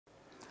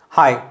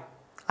Hi,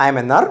 I am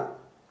NR.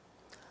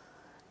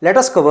 Let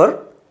us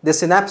cover the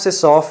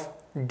synopsis of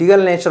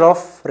dual nature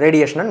of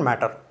radiation and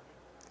matter.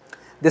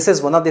 This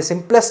is one of the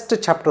simplest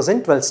chapters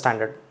in 12th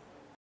standard.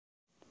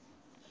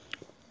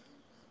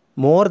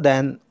 More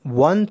than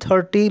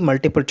 130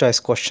 multiple choice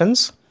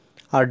questions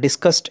are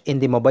discussed in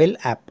the mobile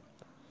app.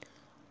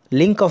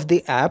 Link of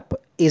the app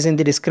is in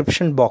the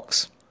description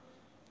box.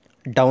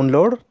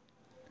 Download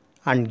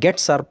and get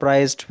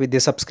surprised with the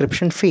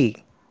subscription fee.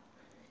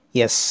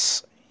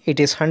 Yes, it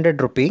is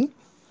 100 rupee,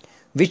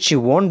 which you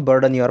won't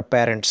burden your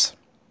parents.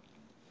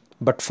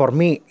 But for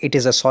me, it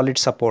is a solid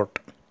support.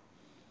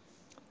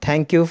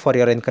 Thank you for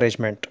your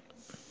encouragement.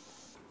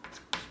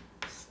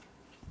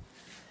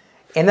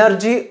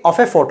 Energy of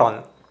a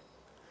photon.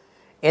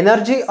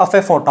 Energy of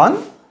a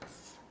photon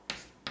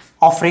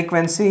of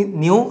frequency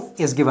nu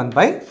is given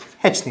by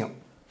h nu,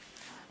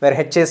 where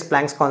h is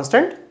Planck's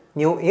constant,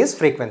 nu is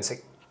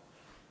frequency.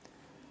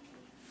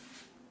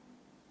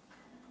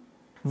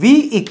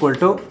 V equal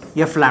to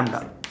f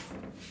lambda.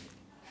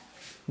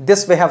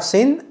 This we have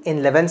seen in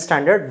 11th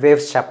standard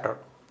waves chapter.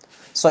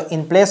 So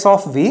in place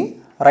of V,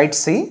 write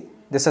C.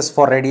 This is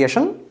for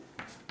radiation.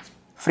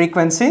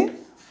 Frequency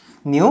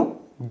nu,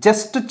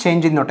 just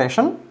change in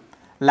notation,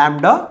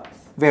 lambda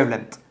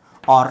wavelength,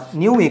 or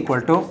nu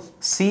equal to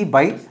C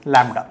by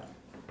lambda.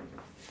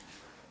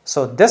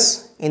 So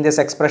this in this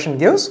expression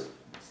gives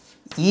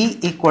E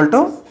equal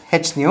to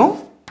h nu,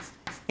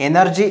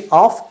 energy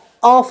of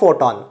a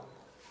photon,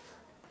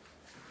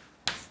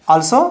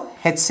 also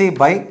hc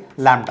by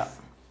lambda.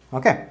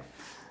 Okay,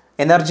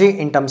 energy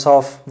in terms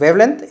of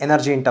wavelength,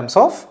 energy in terms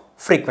of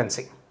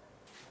frequency.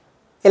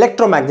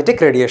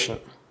 Electromagnetic radiation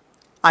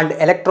and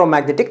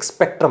electromagnetic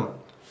spectrum.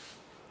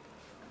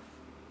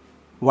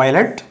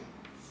 Violet,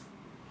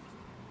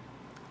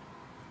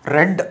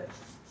 red,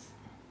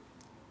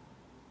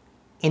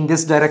 in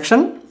this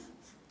direction,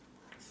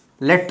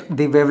 let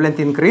the wavelength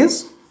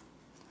increase.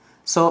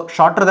 So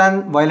shorter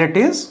than violet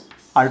is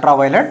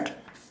ultraviolet,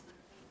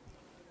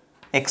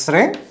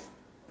 X-ray,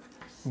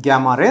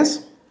 gamma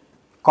rays,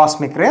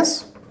 cosmic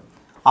rays.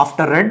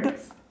 After red,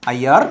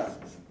 IR,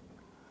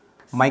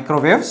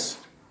 microwaves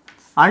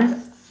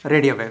and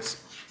radio waves.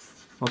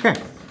 Okay.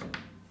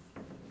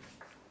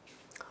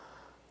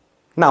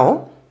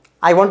 Now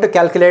I want to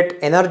calculate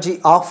energy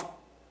of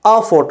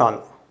a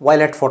photon,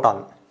 violet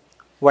photon,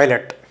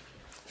 violet.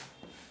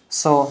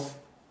 So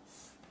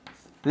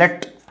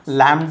let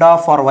lambda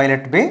for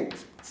violet be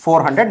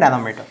 400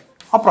 nanometer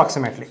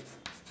approximately.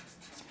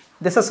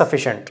 This is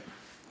sufficient.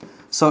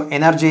 So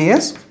energy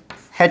is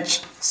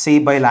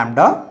hc by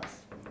lambda.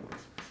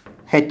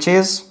 H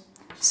is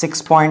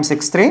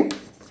 6.63,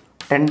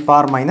 10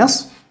 power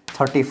minus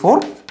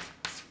 34.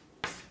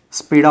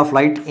 Speed of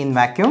light in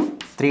vacuum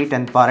 3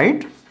 10 power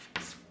 8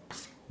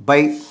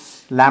 by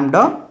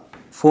lambda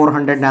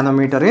 400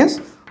 nanometer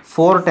is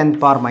 4 10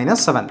 power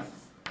minus 7.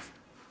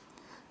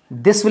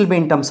 This will be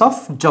in terms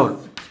of joule,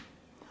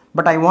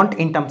 but I want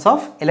in terms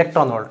of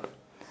electron volt.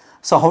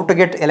 So how to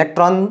get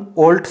electron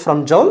volt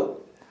from joule?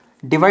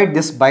 Divide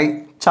this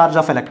by charge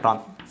of electron,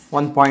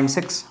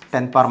 1.6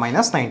 10 power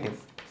minus 19,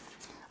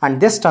 and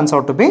this turns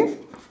out to be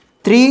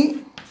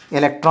 3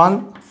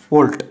 electron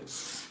volt.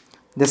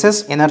 This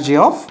is energy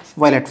of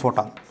violet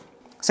photon.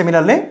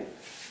 Similarly,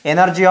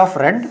 energy of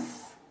red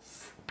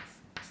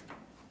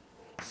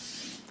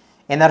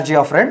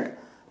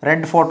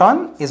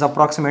photon is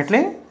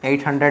approximately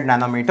 800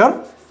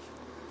 nanometer.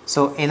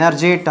 So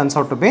energy turns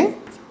out to be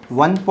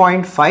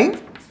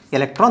 1.5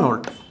 electron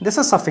volt. This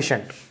is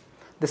sufficient.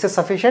 This is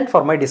sufficient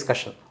for my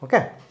discussion.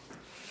 Okay.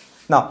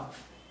 Now,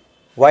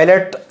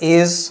 violet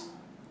is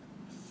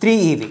 3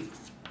 eV,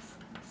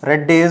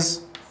 red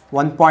is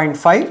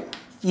 1.5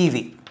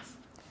 eV.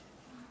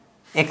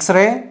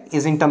 X-ray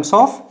is in terms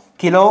of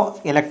kilo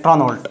electron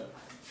volt,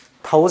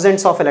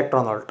 thousands of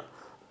electron volt,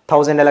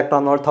 1000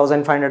 electron volt,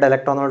 1500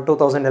 electron volt,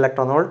 2000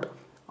 electron volt,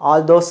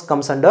 all those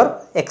comes under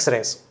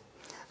X-rays.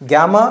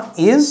 Gamma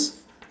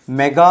is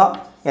mega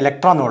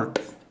electron volt.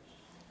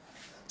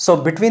 So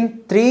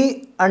between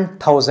 3 and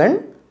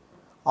 1000,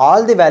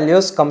 all the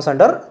values comes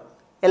under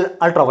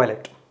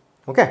ultraviolet.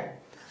 Okay.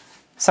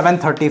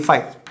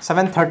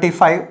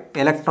 735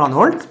 electron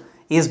volt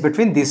is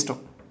between these two,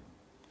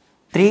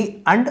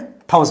 3 and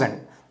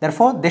 1000.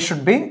 Therefore, this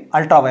should be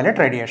ultraviolet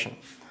radiation.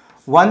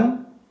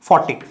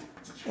 140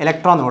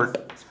 electron volt.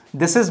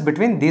 This is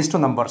between these two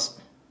numbers.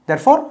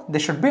 Therefore,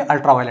 this should be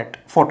ultraviolet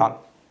photon.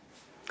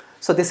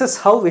 So this is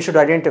how we should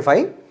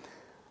identify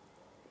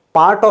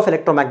part of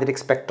electromagnetic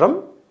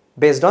spectrum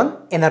based on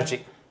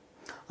energy.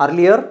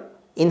 Earlier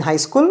in high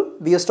school,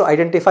 we used to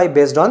identify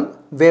based on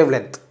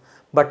wavelength,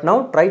 but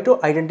now try to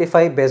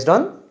identify based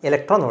on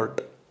electron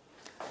volt.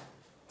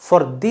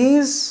 For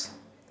these,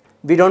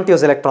 we don't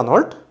use electron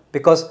volt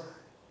because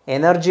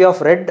energy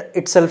of red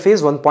itself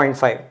is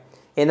 1.5.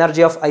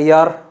 Energy of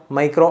IR,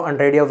 micro and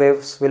radio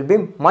waves will be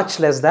much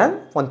less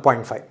than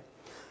 1.5.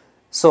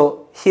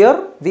 So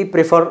here we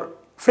prefer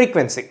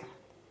frequency.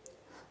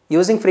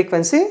 Using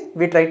frequency,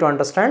 we try to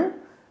understand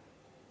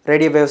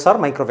radio waves or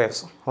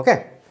microwaves.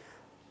 Okay.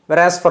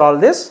 Whereas for all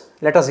this,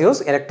 let us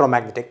use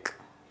electromagnetic.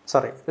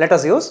 Sorry, let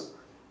us use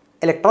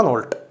electron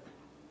volt.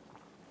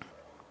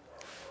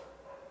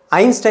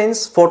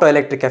 Einstein's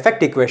photoelectric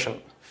effect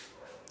equation,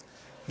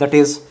 that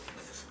is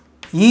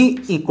E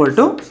equal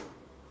to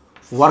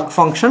work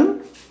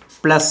function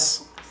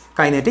plus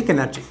kinetic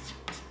energy.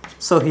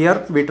 So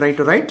here we try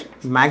to write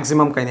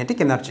maximum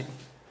kinetic energy.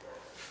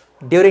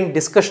 During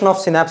discussion of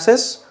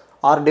synopsis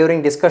or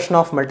during discussion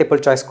of multiple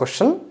choice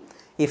question,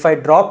 if I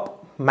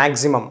drop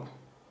maximum,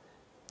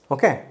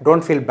 okay,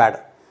 don't feel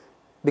bad,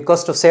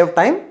 because to save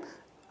time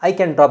I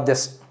can drop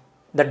this.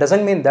 That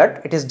doesn't mean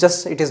that it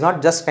is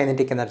not just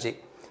kinetic energy.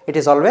 It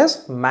is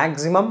always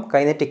maximum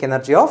kinetic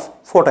energy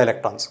of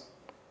photoelectrons.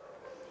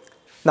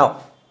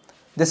 Now,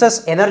 this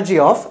is energy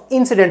of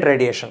incident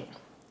radiation.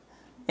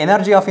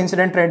 Energy of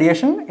incident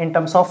radiation in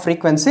terms of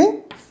frequency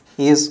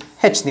is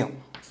h nu.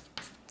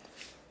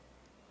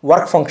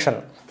 Work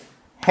function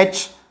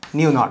h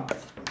nu naught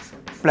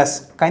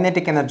plus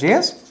kinetic energy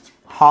is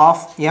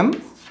half m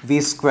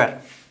v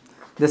square.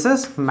 This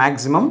is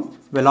maximum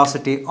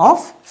velocity of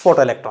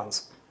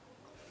photoelectrons.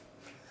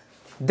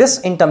 This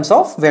in terms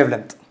of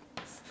wavelength,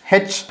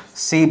 h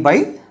c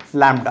by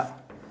lambda,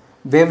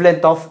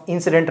 wavelength of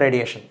incident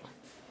radiation,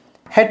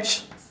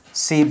 h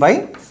c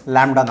by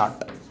lambda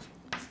naught.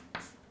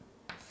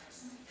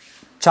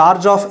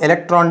 Charge of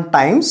electron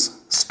times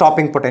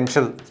stopping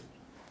potential.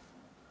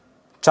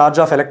 Charge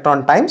of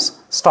electron times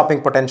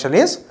stopping potential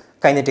is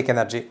kinetic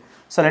energy.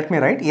 So let me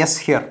write S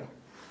here.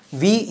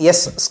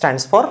 Vs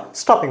stands for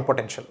stopping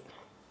potential.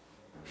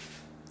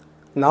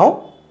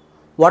 Now,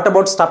 what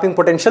about stopping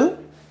potential?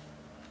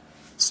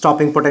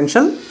 Stopping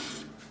potential.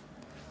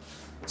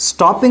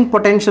 Stopping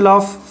potential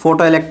of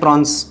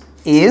photoelectrons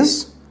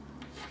is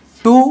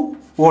 2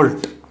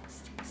 volt.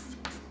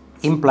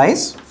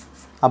 Implies,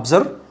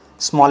 observe,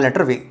 small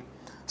letter v.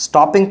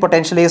 Stopping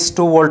potential is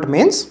 2 volt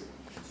means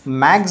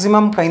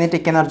maximum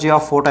kinetic energy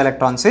of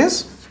photoelectrons is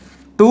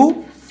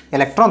 2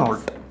 electron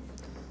volt.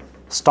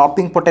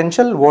 Stopping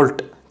potential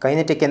volt,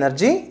 kinetic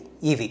energy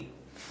EV.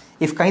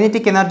 If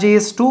kinetic energy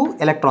is 2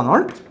 electron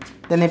volt,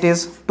 then it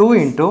is 2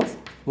 into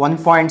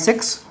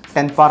 1.6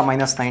 10 power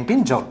minus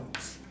 19 joule.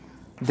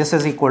 This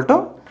is equal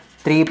to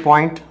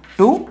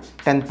 3.2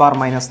 10 power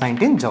minus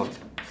 19 joule.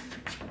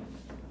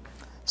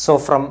 So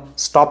from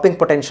stopping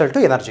potential to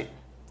energy.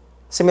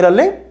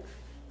 Similarly,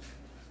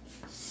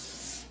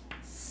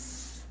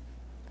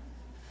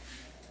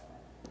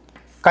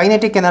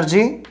 kinetic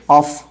energy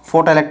of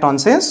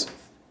photoelectrons is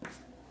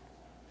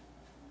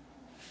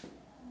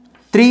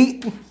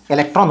 3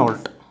 electron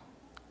volt.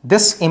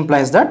 This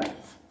implies that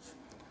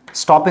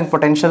stopping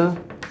potential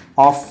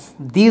of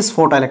these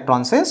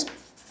photoelectrons is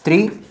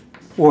 3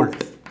 volt.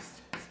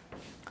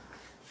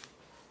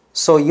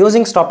 So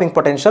using stopping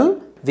potential,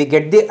 we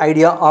get the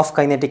idea of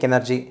kinetic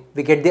energy.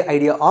 We get the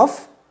idea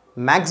of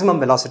maximum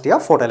velocity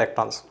of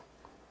photoelectrons.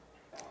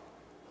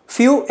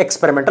 Few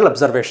experimental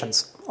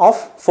observations of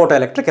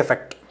photoelectric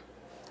effect.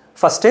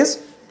 First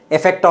is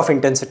effect of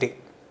intensity.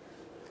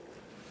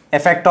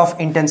 Effect of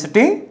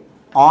intensity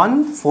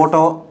on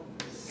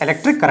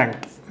photoelectric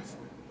current.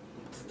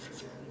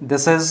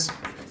 This is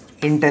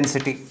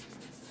intensity.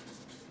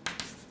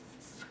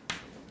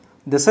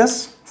 This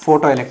is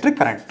photoelectric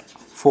current.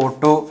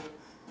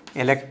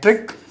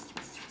 Photoelectric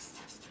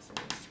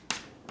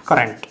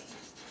current.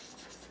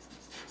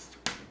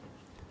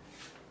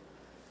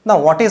 Now,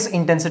 what is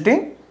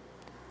intensity?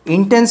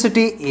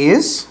 Intensity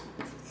is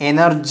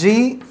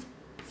energy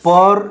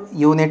per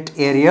unit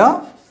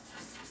area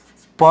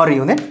per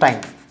unit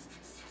time.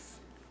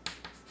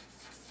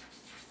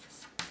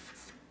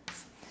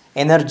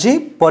 Energy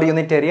per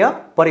unit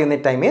area per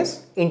unit time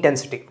is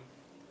intensity.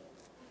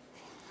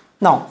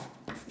 Now,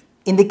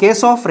 in the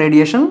case of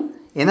radiation,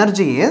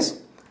 energy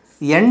is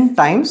n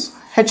times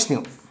h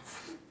nu.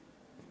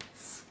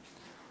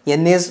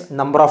 N is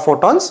number of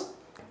photons.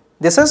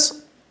 This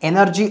is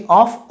energy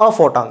of a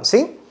photon.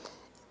 See,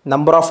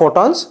 number of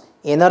photons,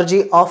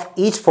 energy of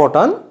each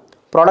photon,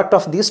 product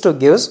of these two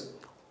gives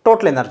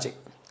total energy.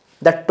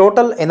 The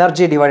total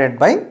energy divided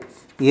by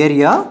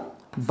area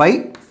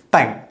by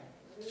time.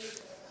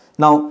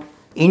 Now,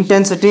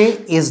 intensity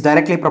is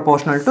directly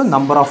proportional to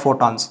number of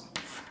photons.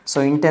 So,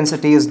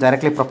 intensity is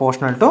directly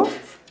proportional to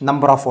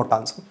number of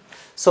photons.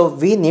 So,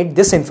 we need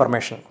this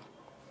information.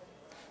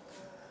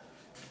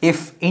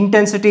 If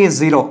intensity is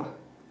 0,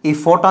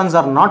 if photons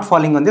are not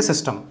falling on the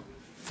system,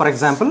 for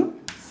example,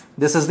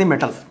 this is the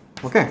metal,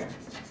 okay,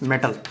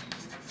 metal.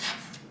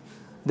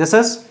 This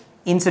is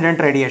incident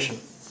radiation.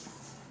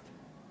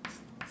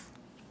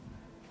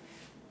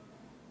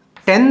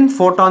 10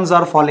 photons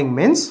are falling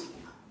means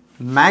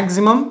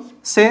maximum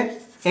say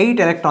 8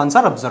 electrons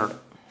are observed.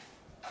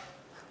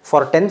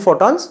 For 10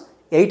 photons,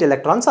 8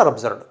 electrons are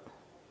observed.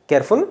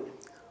 Careful,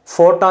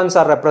 photons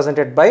are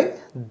represented by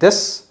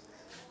this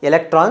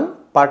electron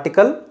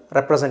particle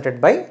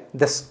represented by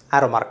this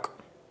arrow mark.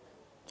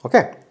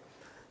 Okay.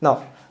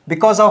 Now,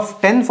 because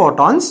of 10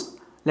 photons,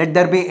 let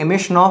there be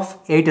emission of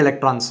 8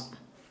 electrons.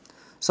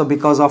 So,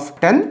 because of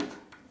 10,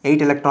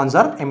 8 electrons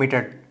are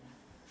emitted.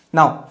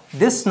 Now,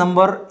 this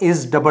number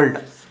is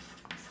doubled.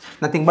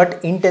 Nothing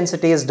but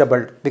intensity is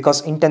doubled,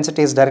 because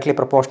intensity is directly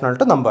proportional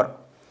to number.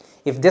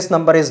 If this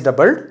number is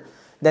doubled,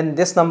 then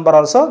this number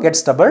also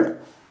gets doubled,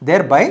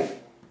 thereby.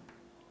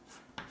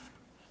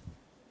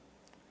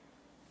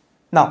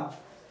 Now,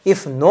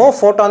 if no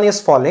photon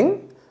is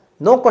falling,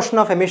 no question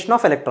of emission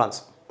of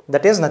electrons.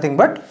 That is nothing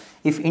but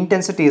if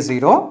intensity is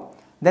 0,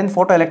 then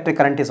photoelectric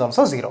current is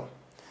also 0.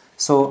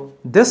 So,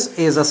 this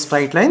is a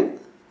straight line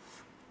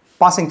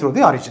passing through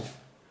the origin.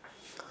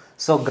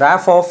 So,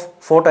 graph of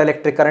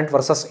photoelectric current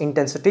versus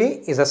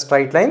intensity is a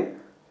straight line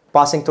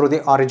passing through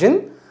the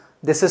origin.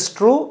 This is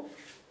true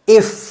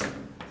if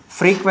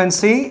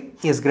frequency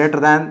is greater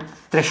than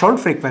threshold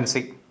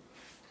frequency,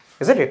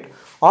 isn't it?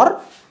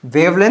 Or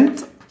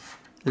wavelength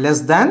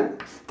less than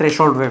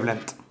threshold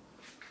wavelength.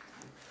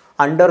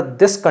 Under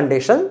this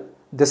condition,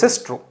 this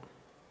is true.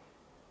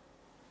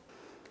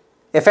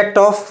 Effect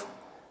of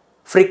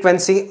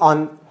frequency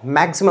on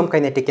maximum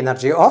kinetic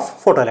energy of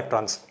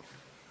photoelectrons.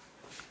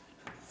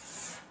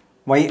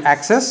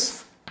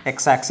 Y-axis,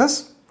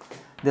 x-axis.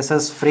 This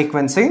is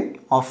frequency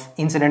of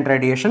incident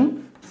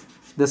radiation.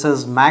 This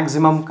is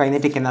maximum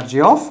kinetic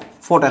energy of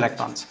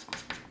photoelectrons.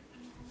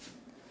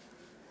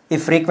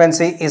 If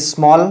frequency is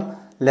small,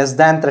 less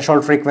than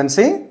threshold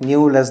frequency,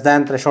 nu less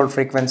than threshold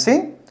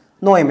frequency,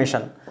 no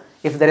emission.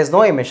 If there is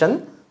no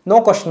emission,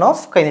 no question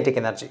of kinetic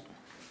energy.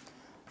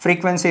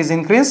 Frequency is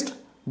increased,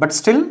 but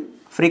still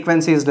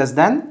frequency is less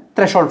than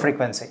threshold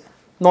frequency,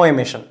 no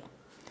emission.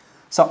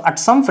 So at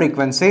some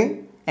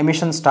frequency,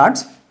 emission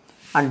starts,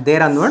 and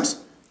there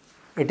onwards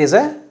it is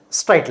a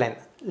straight line,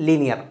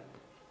 linear.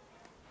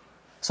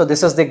 So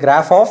this is the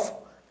graph of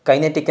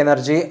kinetic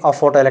energy of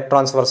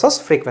photoelectrons versus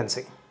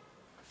frequency.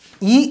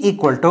 E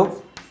equal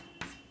to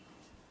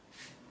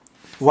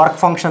work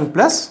function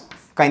plus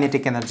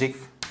kinetic energy.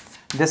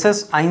 This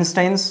is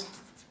Einstein's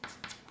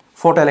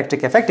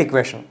photoelectric effect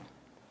equation.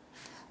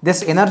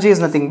 This energy is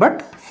nothing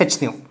but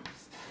h nu.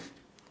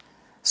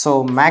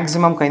 So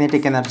maximum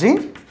kinetic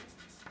energy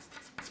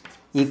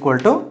equal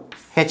to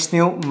h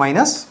nu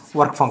minus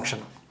work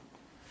function.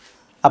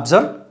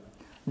 Observe,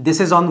 this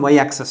is on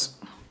y-axis.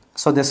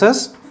 So this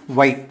is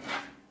y.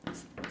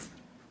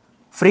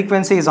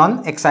 Frequency is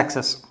on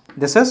x-axis.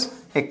 This is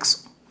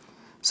x.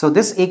 So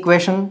this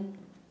equation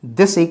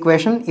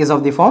is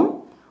of the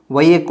form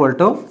y equal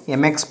to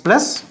mx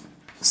plus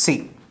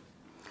c,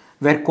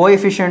 where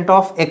coefficient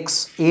of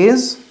x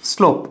is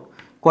slope,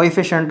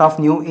 coefficient of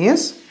nu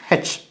is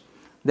h.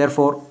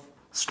 Therefore,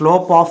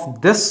 slope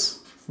of this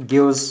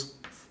gives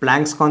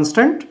Planck's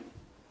constant,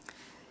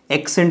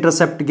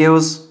 x-intercept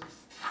gives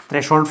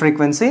threshold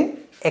frequency,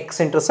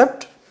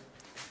 x-intercept,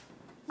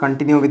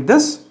 continue with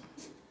this.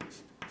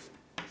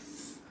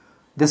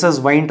 This is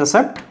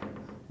y-intercept,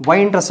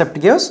 y-intercept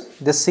gives,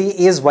 this c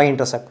is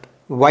y-intercept,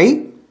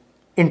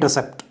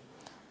 y-intercept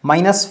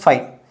minus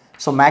phi.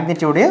 So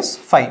magnitude is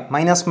phi,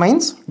 minus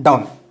means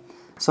down.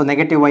 So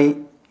negative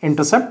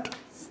y-intercept.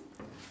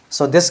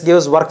 So this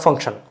gives work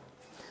function.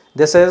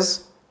 This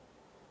is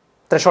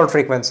threshold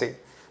frequency.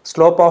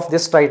 Slope of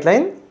this straight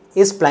line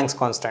is Planck's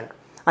constant,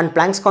 and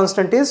Planck's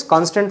constant is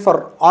constant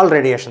for all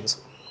radiations.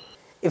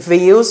 If we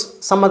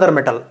use some other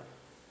metal,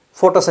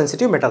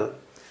 photosensitive metal,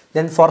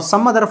 then for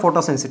some other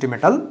photosensitive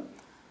metal,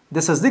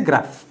 this is the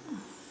graph.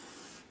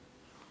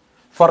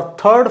 For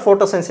third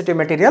photosensitive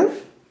material,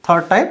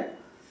 third type,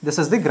 this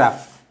is the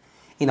graph.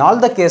 In all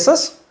the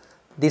cases,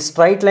 the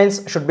straight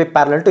lines should be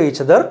parallel to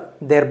each other,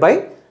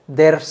 thereby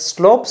their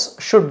slopes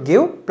should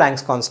give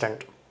Planck's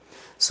constant.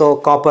 So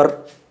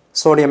copper,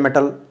 sodium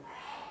metal,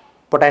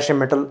 potassium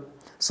metal.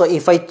 So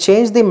if I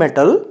change the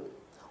metal,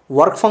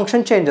 work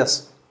function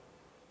changes,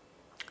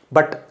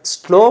 but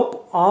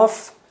slope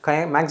of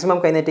maximum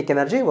kinetic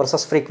energy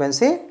versus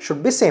frequency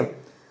should be same.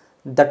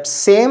 That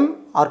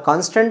same or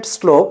constant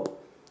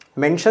slope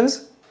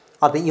mentions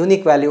or the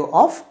unique value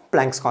of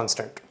Planck's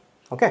constant.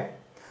 Okay,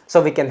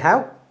 so we can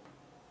have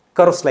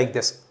curves like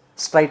this,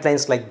 straight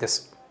lines like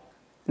this.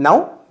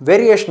 Now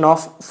variation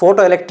of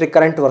photoelectric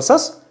current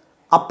versus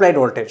applied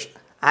voltage,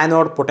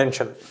 anode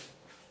potential.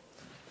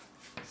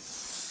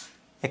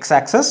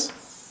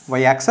 X-axis,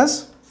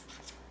 y-axis.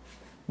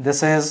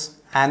 This is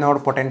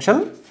anode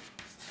potential.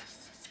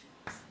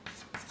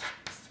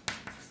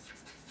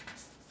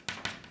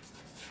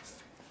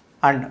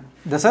 And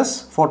this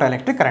is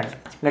photoelectric current.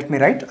 Let me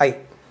write I.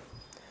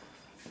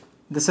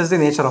 This is the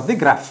nature of the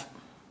graph.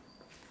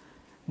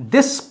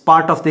 This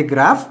part of the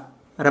graph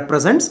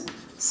represents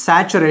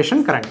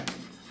saturation current.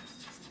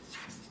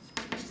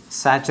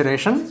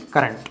 Saturation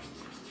current.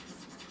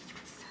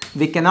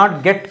 We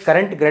cannot get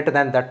current greater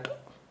than that.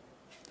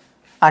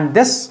 And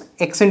this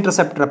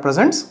x-intercept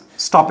represents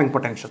stopping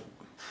potential.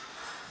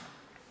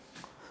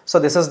 So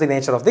this is the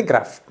nature of the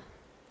graph.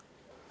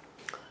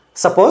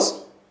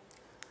 Suppose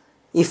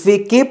if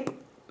we keep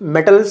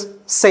metals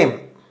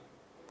same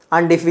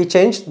and if we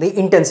change the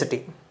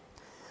intensity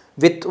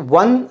with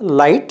one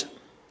light,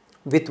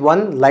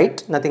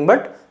 nothing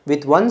but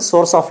with one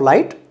source of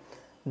light,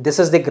 this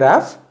is the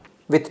graph.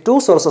 With two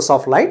sources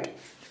of light,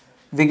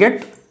 we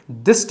get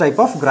this type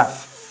of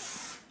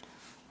graph.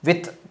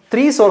 With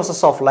three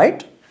sources of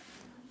light,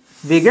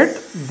 we get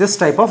this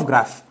type of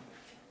graph.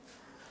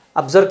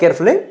 Observe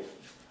carefully.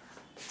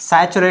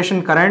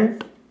 Saturation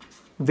current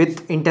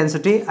with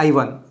intensity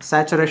I1,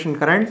 saturation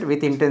current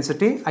with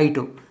intensity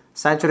I2,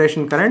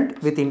 saturation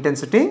current with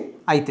intensity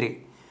I3.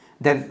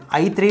 Then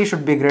I3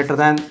 should be greater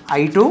than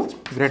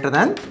I2, greater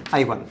than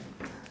I1.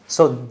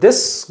 So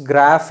this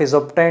graph is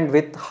obtained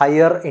with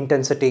higher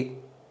intensity.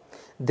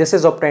 This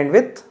is obtained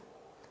with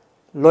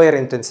lower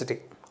intensity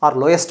or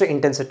lowest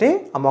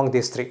intensity among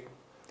these three.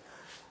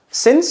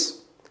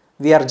 Since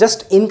we are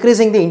just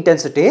increasing the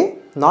intensity,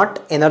 not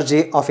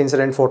energy of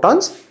incident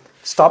photons,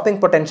 stopping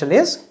potential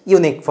is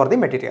unique for the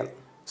material.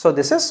 So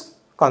this is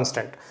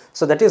constant.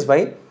 So that is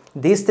why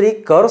these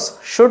three curves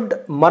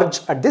should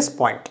merge at this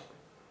point.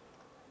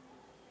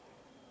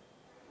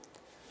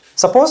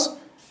 Suppose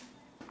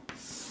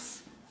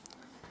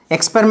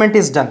experiment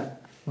is done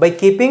by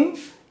keeping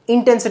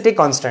intensity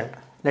constant.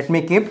 Let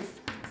me keep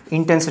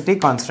intensity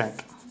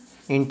constant.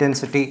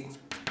 Intensity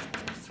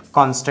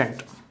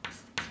constant.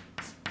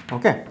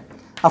 Okay.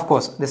 Of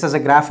course, this is a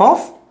graph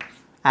of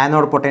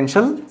anode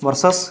potential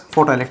versus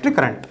photoelectric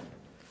current.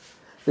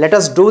 Let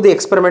us do the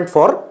experiment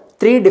for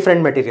three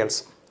different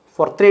materials.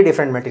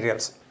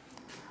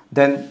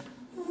 Then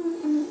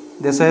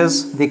this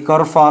is the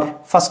curve for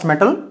first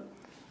metal.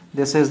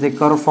 This is the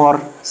curve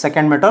for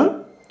second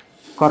metal.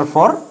 Curve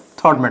for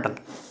third metal.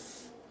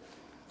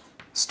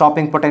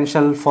 Stopping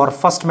potential for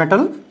first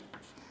metal.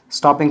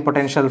 Stopping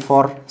potential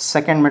for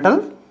second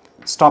metal.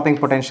 Stopping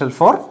potential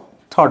for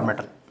third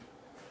metal.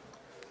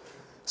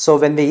 So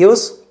when we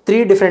use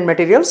three different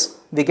materials,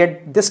 we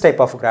get this type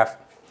of graph.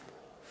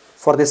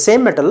 For the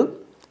same metal,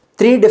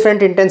 three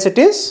different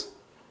intensities,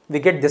 we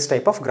get this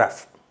type of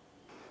graph.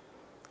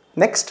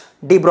 Next,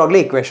 de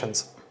Broglie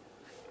equations.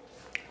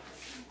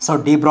 So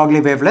de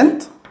Broglie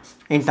wavelength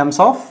in terms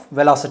of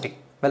velocity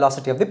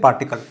of the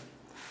particle.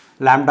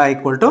 Lambda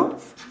equal to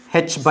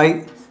h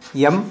by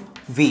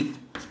mv,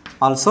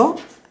 also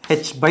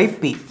h by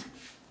p.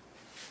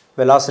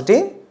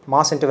 Velocity,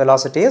 mass into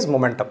velocity is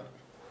momentum.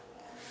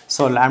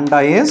 So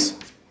lambda is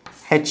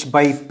h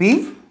by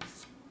p,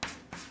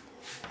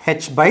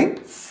 h by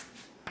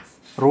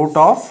root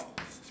of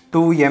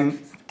 2m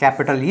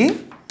capital E.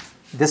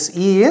 This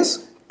E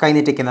is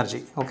kinetic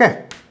energy.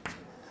 Okay.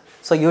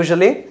 So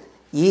usually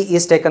E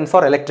is taken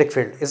for electric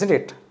field, isn't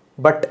it?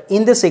 But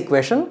in this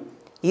equation,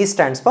 E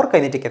stands for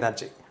kinetic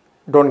energy.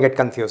 Don't get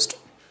confused.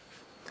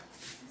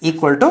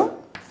 Equal to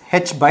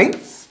h by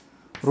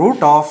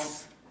root of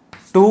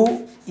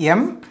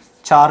 2m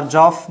charge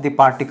of the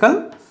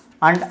particle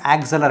and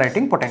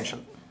accelerating potential.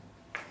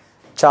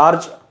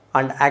 Charge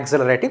and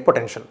accelerating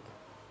potential.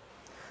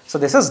 So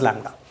this is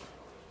lambda.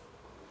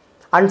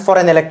 And for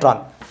an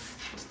electron,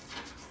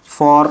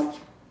 for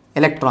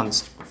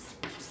electrons,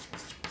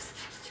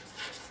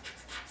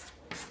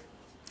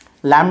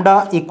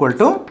 lambda equal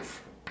to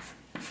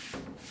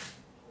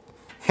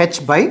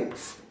h by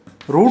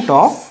root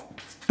of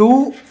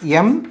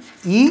 2mev.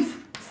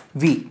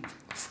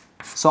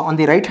 So on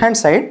the right hand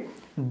side,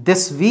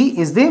 this v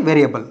is the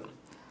variable.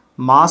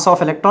 Mass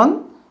of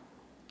electron,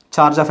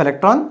 charge of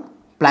electron,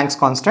 Planck's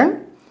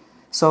constant.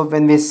 So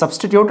when we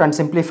substitute and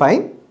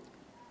simplify,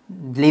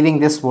 leaving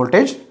this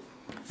voltage,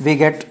 we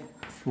get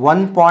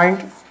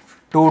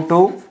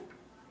 1.22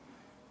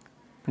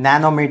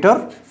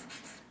 nanometer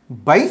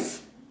by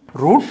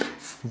root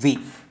v.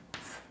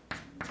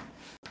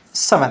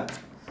 7.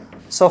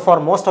 So for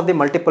most of the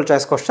multiple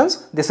choice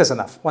questions, this is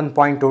enough.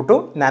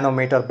 1.22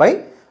 nanometer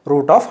by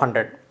root of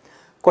 100.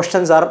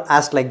 Questions are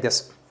asked like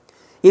this.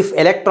 If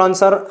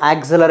electrons are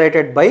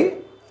accelerated by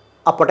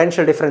a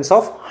potential difference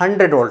of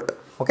 100 volt,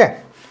 okay,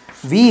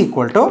 V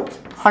equal to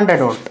 100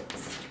 volt.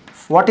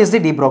 What is the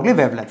de Broglie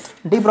wavelength?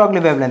 De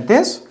Broglie wavelength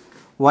is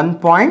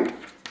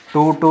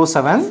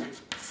 1.227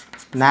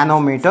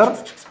 nanometer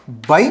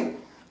by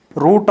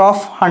root of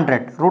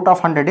 100. Root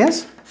of 100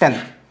 is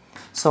 10.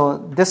 So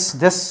this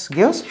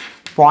gives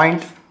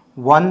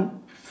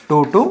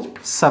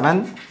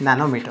 0.1227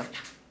 nanometer.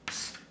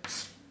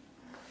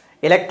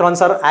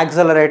 Electrons are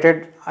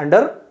accelerated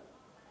under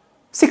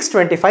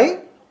 625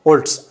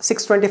 volts.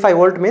 625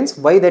 volt means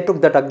why they took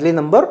that ugly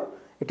number?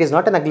 It is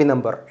not an ugly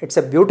number. It's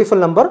a beautiful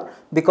number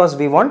because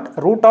we want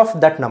root of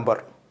that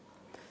number.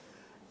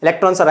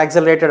 Electrons are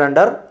accelerated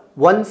under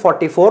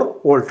 144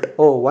 volt.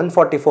 Oh,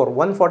 144.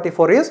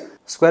 144 is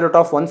square root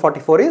of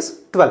 144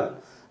 is 12.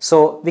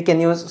 So we can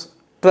use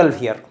 12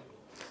 here.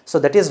 So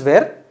that is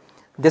where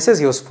this is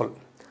useful.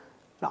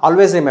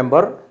 Always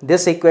remember,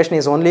 this equation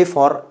is only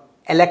for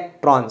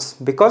electrons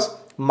because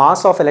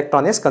mass of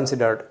electron is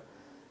considered.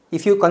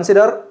 If you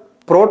consider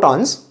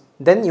protons,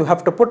 then you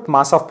have to put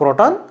mass of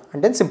proton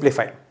and then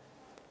simplify.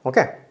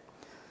 Okay.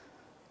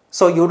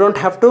 So you don't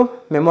have to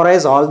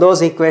memorize all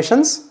those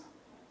equations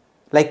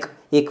like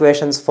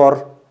equation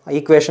for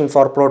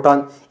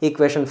proton,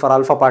 equation for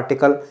alpha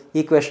particle,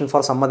 equation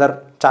for some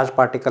other charged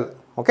particle.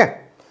 Okay.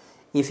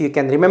 If you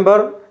can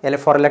remember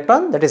for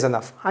electron, that is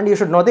enough, and you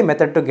should know the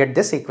method to get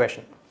this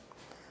equation.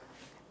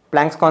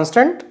 Planck's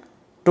constant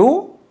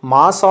to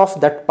mass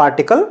of that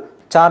particle,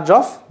 charge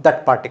of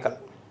that particle.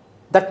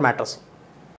 That matters.